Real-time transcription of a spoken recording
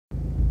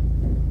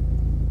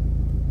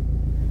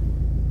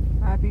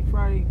happy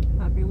Friday,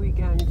 happy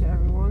weekend to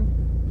everyone.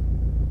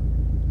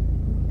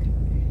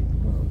 Okay.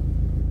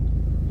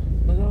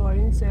 Although I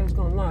didn't say I was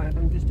going live,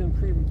 I'm just doing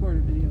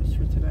pre-recorded videos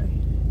for today.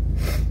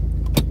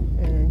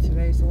 And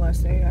today's the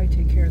last day I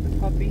take care of the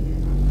puppy.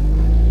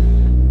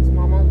 His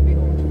mama will be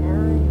home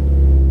tomorrow.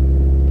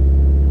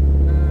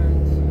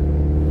 And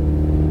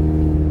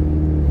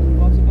I'm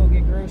about to go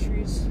get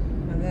groceries.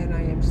 And then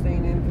I am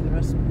staying in for the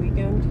rest of the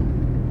weekend.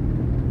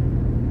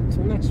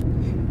 Until next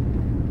week.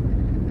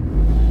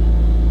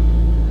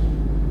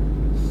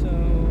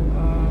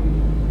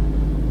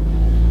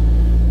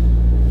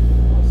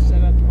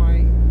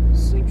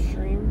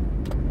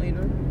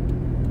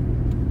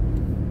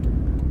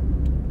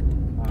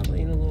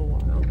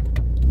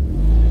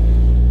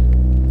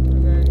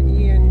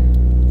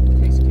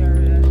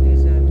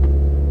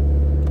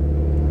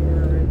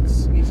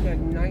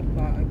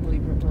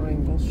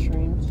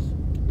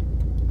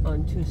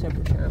 On 2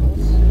 separate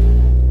channels,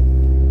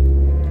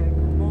 and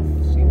we both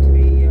seem to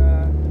be,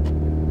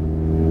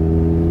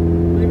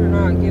 believe it or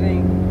not,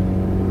 getting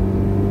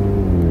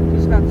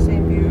just about the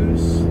same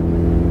views,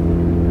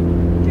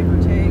 give or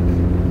take.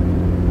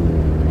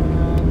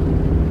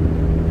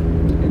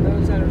 And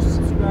those that are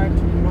subscribed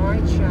to my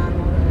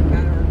channel and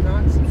that are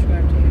not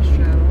subscribed to his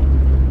channel,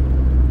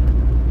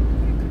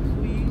 you could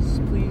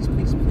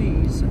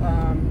please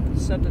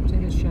sub up to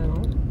his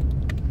channel.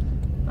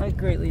 I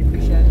greatly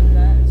appreciate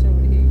that. So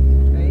would he.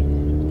 Okay.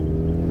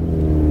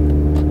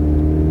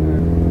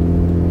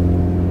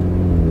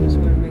 Just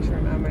want to make sure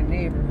I'm out of my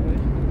neighborhood.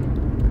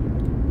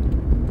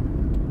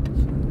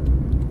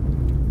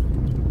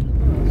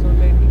 So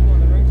many people on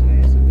the road today.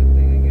 It's a good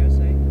thing, I guess,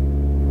 eh?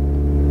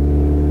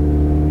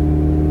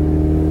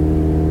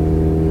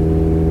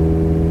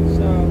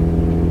 So,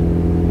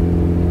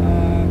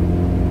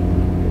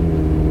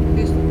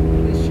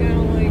 this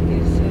channel link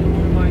is in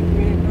one of my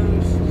community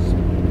posts.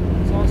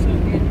 It's also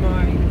in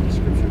my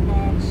description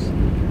box.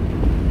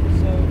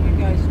 So if you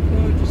guys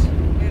could just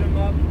hit them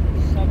up,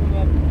 sub them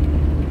up.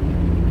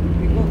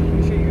 We both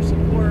appreciate your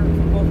support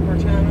for both of our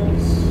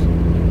channels.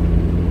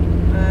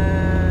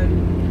 And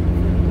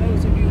for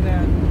those of you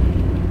that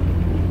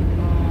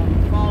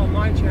follow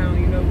my channel,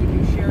 you know we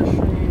do share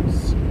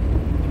streams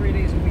 3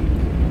 days a week.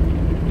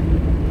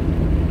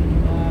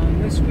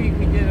 This week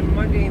we did a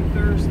Monday and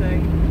Thursday,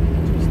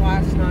 which was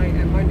last night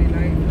and Monday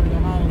night for the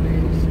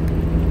holidays.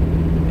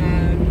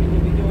 And we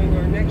will be doing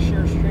our next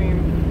share stream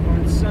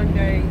on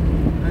Sunday,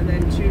 and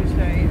then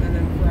Tuesday, and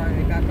then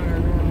Friday, back on our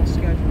normal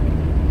schedule.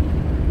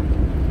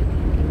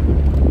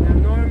 Now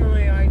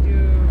normally I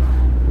do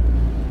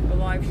a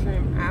live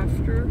stream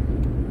after,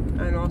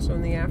 and also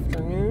in the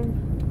afternoon,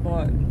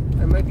 but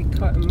I might be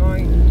cutting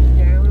mine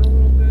down a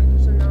little bit,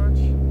 just a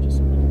notch, just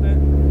a little bit,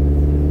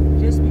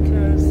 just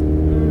because,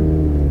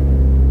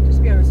 just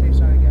to be on the safe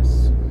side, I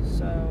guess.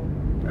 So,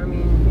 I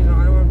mean, you know,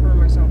 I don't want to burn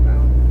myself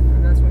out,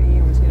 and that's what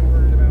Ian was getting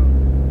worried about.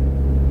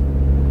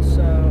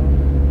 So,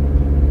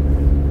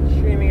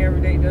 streaming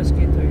every day does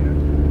get to you.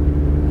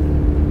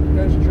 It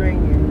does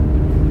drain you.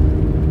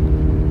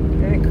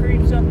 And it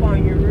creeps up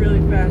on you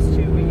really fast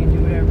too when you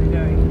do it every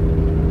day.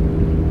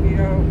 If you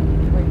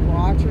don't like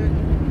watch it,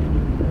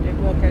 it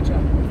will catch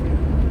up with you.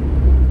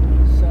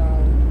 So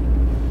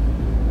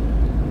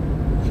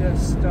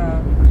just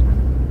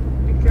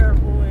be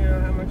careful, you know,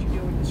 how much you do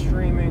with the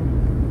streaming.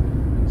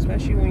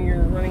 Especially when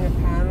you're running a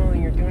panel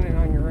and you're doing it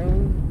on your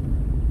own.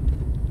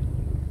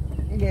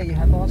 Yeah, you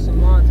have awesome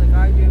mods like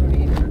I do, and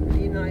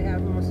Ian and I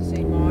have almost the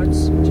same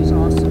mods, which is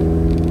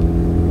awesome.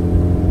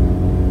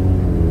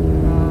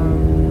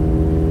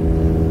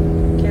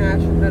 Can't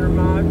ask for better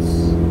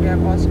mods. We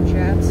have awesome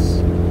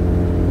chats.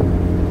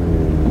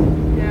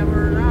 Yeah,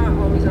 we're not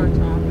always on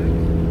topic.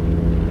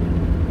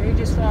 We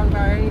just talk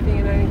about anything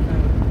and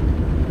anything.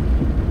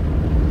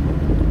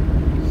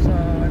 So,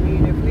 I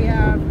mean, if we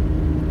have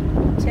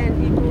 10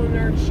 people in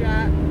our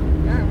chat,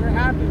 yeah, we're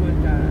happy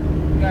with that.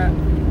 We got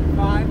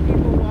 5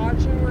 people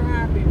watching, we're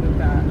happy with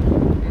that,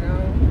 you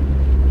know?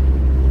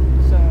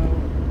 So,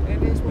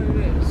 it is what it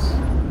is.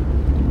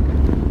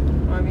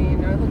 I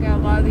mean, I look at a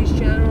lot of these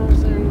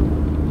channels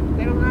and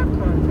they don't have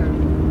content.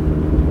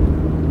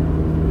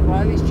 A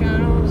lot of these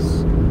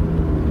channels,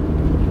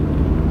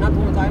 not the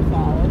ones I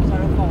follow, because I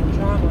don't follow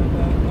drama,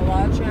 but a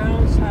lot of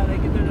channels, how they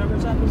get their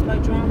numbers up is by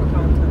drama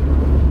content.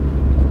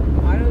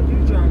 I don't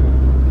do drama,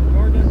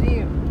 nor does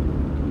Ian.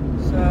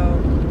 So,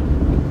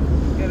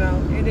 you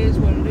know, it is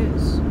what it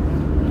is.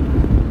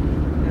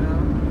 You know?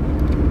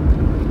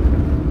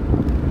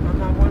 I'm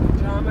not one for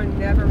drama,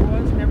 never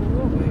was, never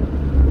will be.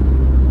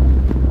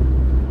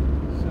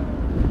 So,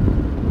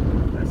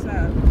 that's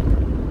that.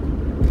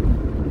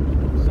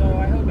 So,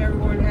 I hope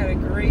everyone had a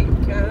great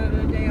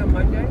Canada Day on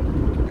Monday,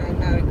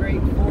 and had a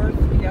great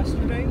 4th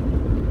yesterday.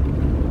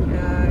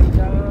 And,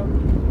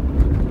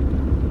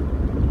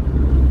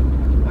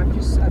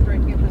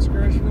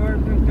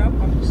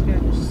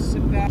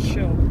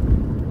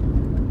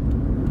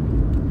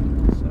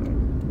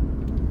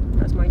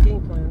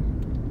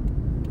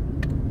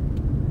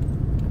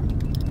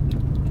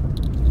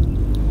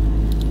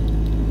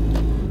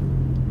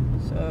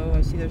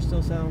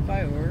 still selling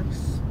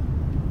fireworks,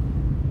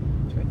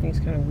 which I think is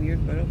kind of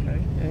weird, but okay.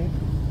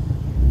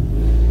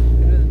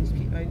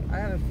 I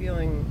have a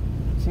feeling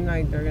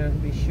tonight they're going to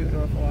be shooting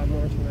off a lot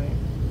more tonight.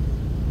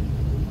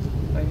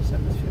 I just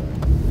have this feeling.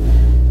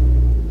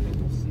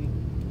 We'll see.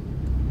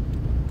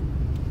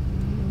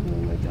 Oh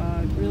my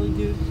God, really,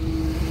 dude?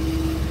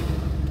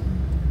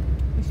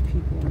 These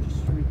people are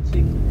just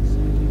ridiculous.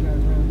 You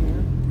guys around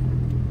here.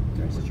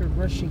 There's such a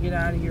rush to get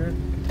out of here.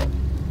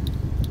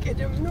 Get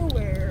them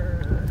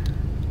nowhere.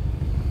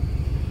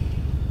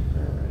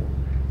 Alright.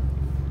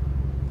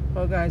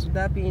 Well, guys, with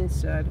that being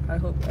said, I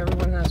hope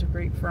everyone has a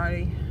great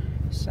Friday,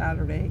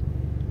 Saturday.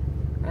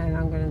 And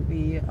I'm going to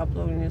be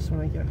uploading this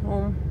when I get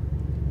home.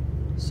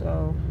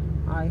 So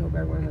I hope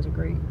everyone has a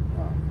great,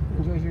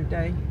 enjoys your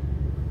day.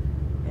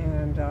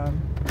 And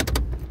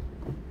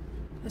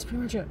that's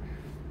pretty much it.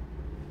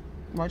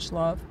 Much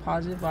love,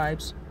 positive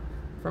vibes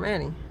from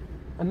Annie.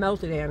 A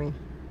melted Annie.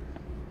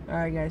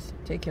 Alright, guys,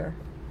 take care.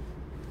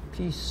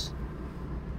 Peace.